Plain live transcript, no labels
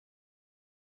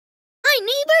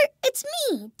neighbor, it's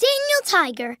me, Daniel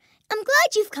Tiger. I'm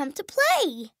glad you've come to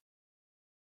play.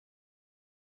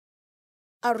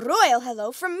 A royal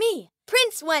hello from me,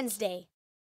 Prince Wednesday.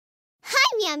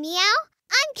 Hi, Meow Meow.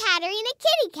 I'm Katerina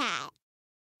Kitty Cat.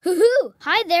 Hoo-hoo!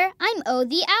 Hi there, I'm O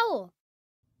the Owl.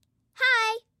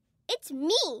 Hi, it's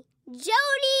me,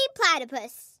 Jody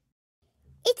Platypus.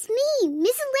 It's me,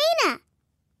 Miss Elena.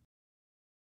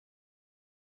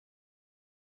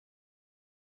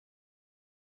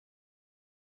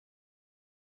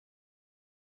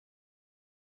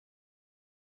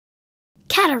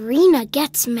 Katerina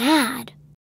gets mad.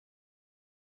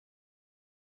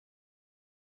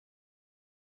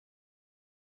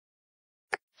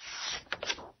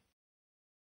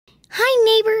 Hi,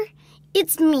 neighbor.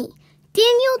 It's me,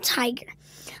 Daniel Tiger.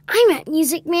 I'm at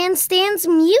Music Man Stan's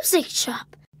music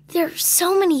shop. There are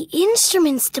so many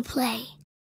instruments to play.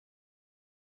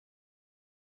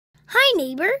 Hi,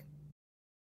 neighbor.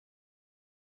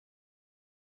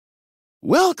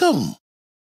 Welcome.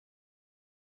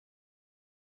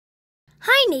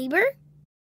 Hi, neighbor.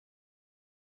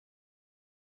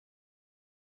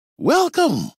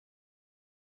 Welcome.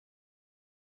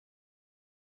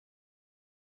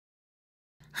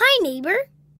 Hi, neighbor.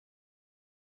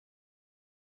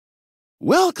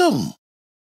 Welcome.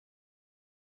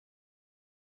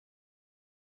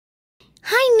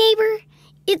 Hi, neighbor.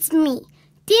 It's me,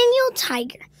 Daniel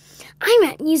Tiger. I'm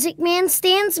at Music Man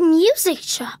Stan's music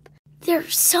shop. There are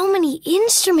so many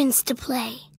instruments to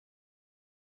play.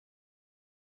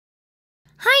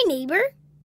 Hi, neighbor.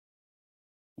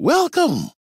 Welcome.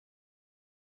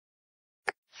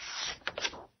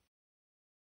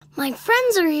 My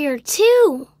friends are here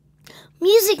too.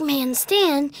 Music Man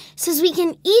Stan says we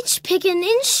can each pick an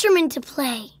instrument to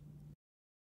play.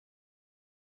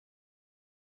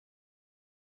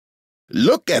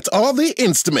 Look at all the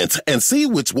instruments and see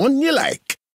which one you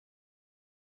like.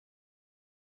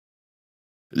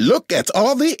 Look at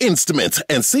all the instruments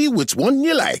and see which one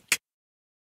you like.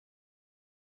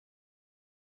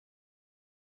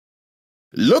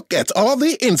 Look at all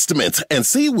the instruments and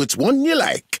see which one you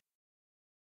like.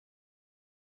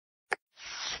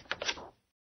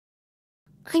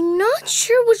 I'm not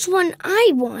sure which one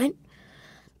I want,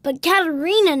 but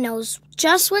Katerina knows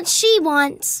just what she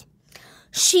wants.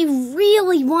 She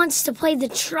really wants to play the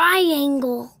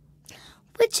triangle.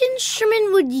 Which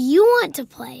instrument would you want to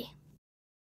play?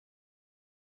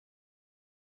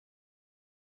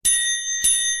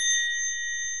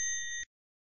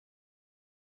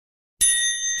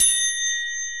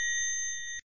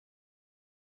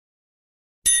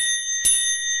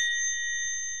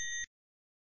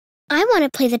 I want to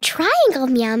play the triangle,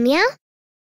 Meow Meow.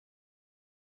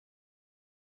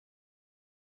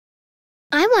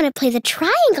 I want to play the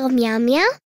triangle, Meow Meow.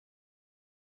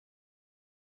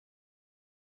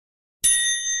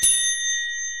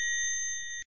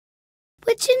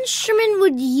 Which instrument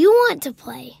would you want to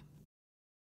play?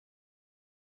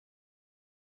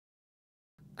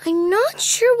 I'm not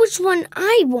sure which one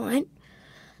I want,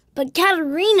 but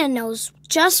Katerina knows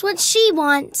just what she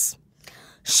wants.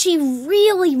 She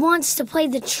really wants to play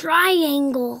the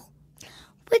triangle.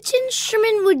 Which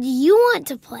instrument would you want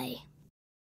to play?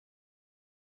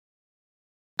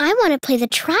 I want to play the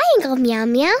triangle, Meow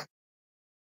Meow.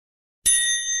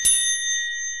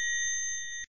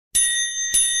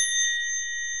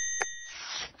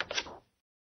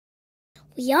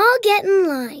 We all get in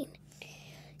line.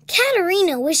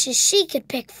 Katerina wishes she could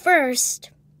pick first,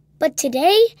 but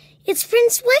today it's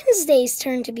Prince Wednesday's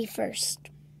turn to be first.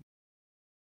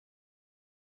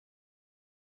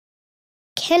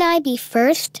 Can I be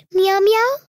first, Meow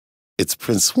Meow? It's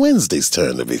Prince Wednesday's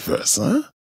turn to be first, huh?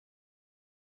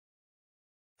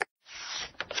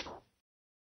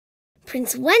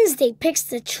 Prince Wednesday picks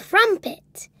the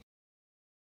trumpet.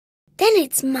 Then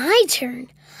it's my turn.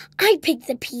 I pick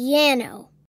the piano.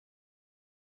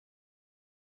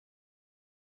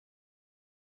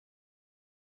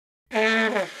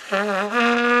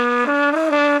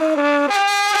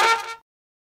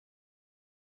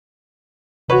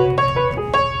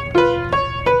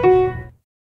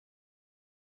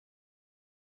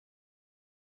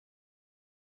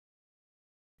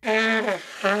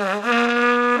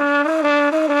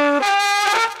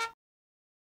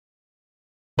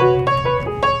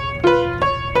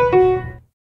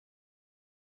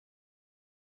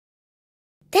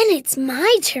 Then it's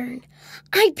my turn.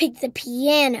 I pick the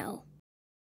piano.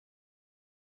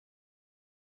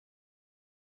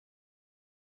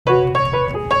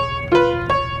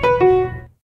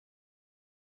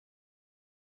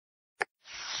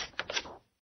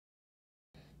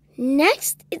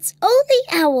 Next, it's O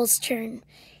the Owl's turn.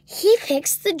 He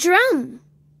picks the drum.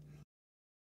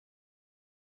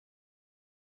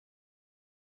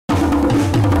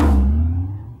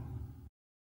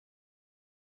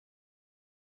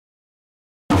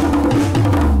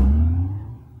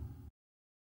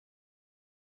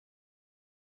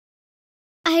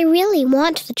 I really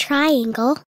want the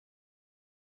triangle.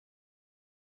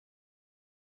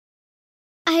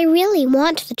 I really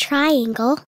want the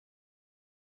triangle.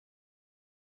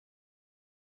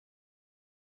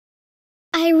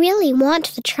 I really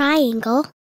want the triangle.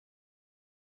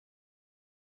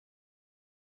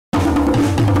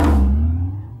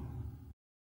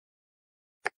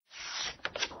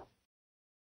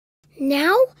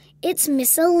 Now it's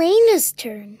Miss Elena's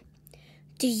turn.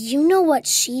 Do you know what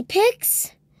she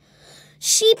picks?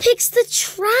 She picks the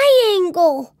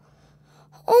triangle.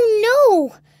 Oh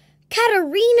no!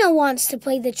 Katerina wants to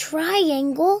play the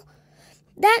triangle.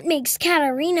 That makes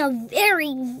Katerina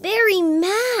very, very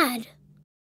mad.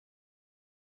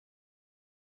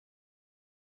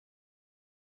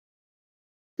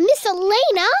 Miss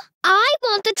Elena, I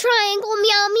want the triangle,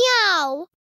 meow meow.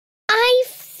 I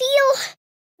feel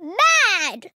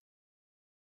Bad!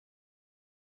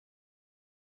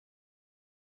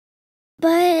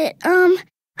 But,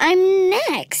 I'm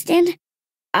next, and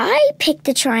I picked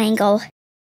the triangle.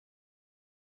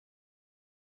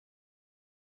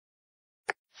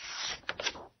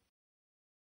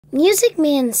 Music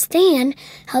Man Stan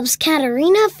helps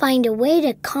Katerina find a way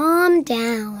to calm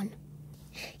down.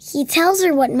 He tells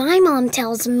her what my mom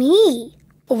tells me.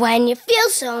 When you feel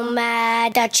so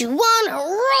mad that you want to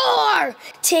roar,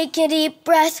 take a deep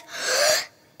breath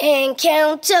and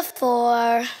count to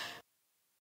 4.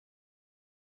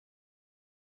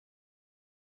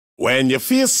 When you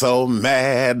feel so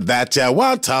mad that you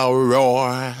want to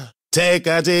roar, take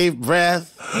a deep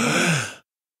breath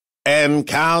and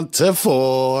count to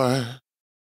 4.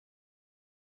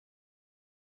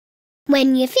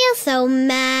 When you feel so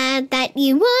mad that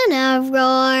you wanna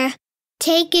roar,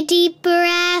 take a deep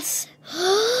breath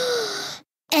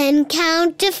and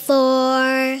count to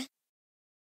 4.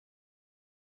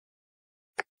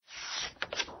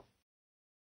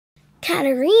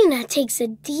 Katerina takes a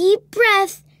deep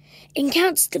breath and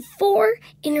counts to 4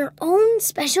 in her own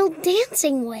special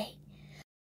dancing way.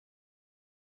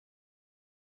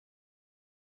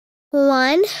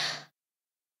 1,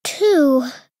 2,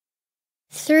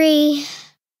 3,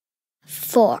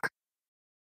 4.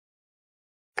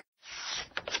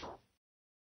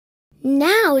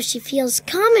 Now she feels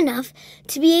calm enough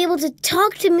to be able to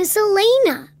talk to Miss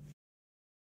Elena.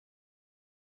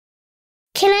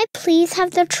 Can I please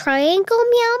have the triangle,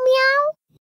 meow meow?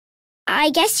 I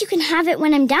guess you can have it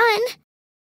when I'm done.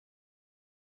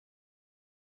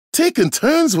 Taking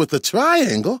turns with the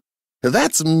triangle?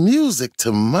 That's music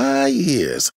to my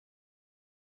ears.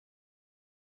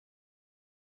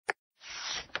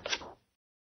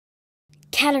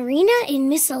 Katerina and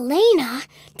Miss Elena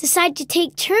decide to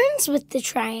take turns with the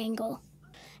triangle.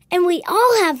 And we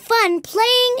all have fun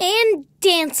playing and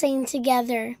dancing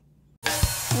together.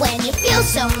 When you feel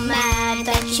so mad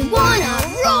that you want to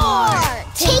roar,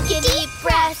 take a deep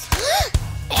breath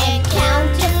and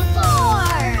count to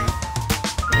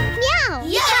 4. Meow!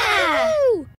 Yeah!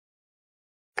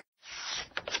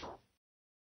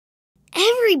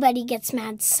 Everybody gets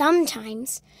mad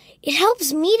sometimes. It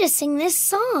helps me to sing this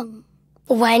song.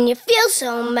 When you feel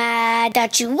so mad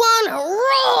that you want to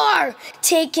roar,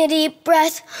 take a deep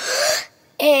breath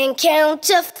and count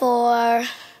to 4.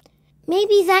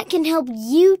 Maybe that can help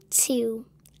you too.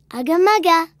 Ugga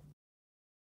mugga.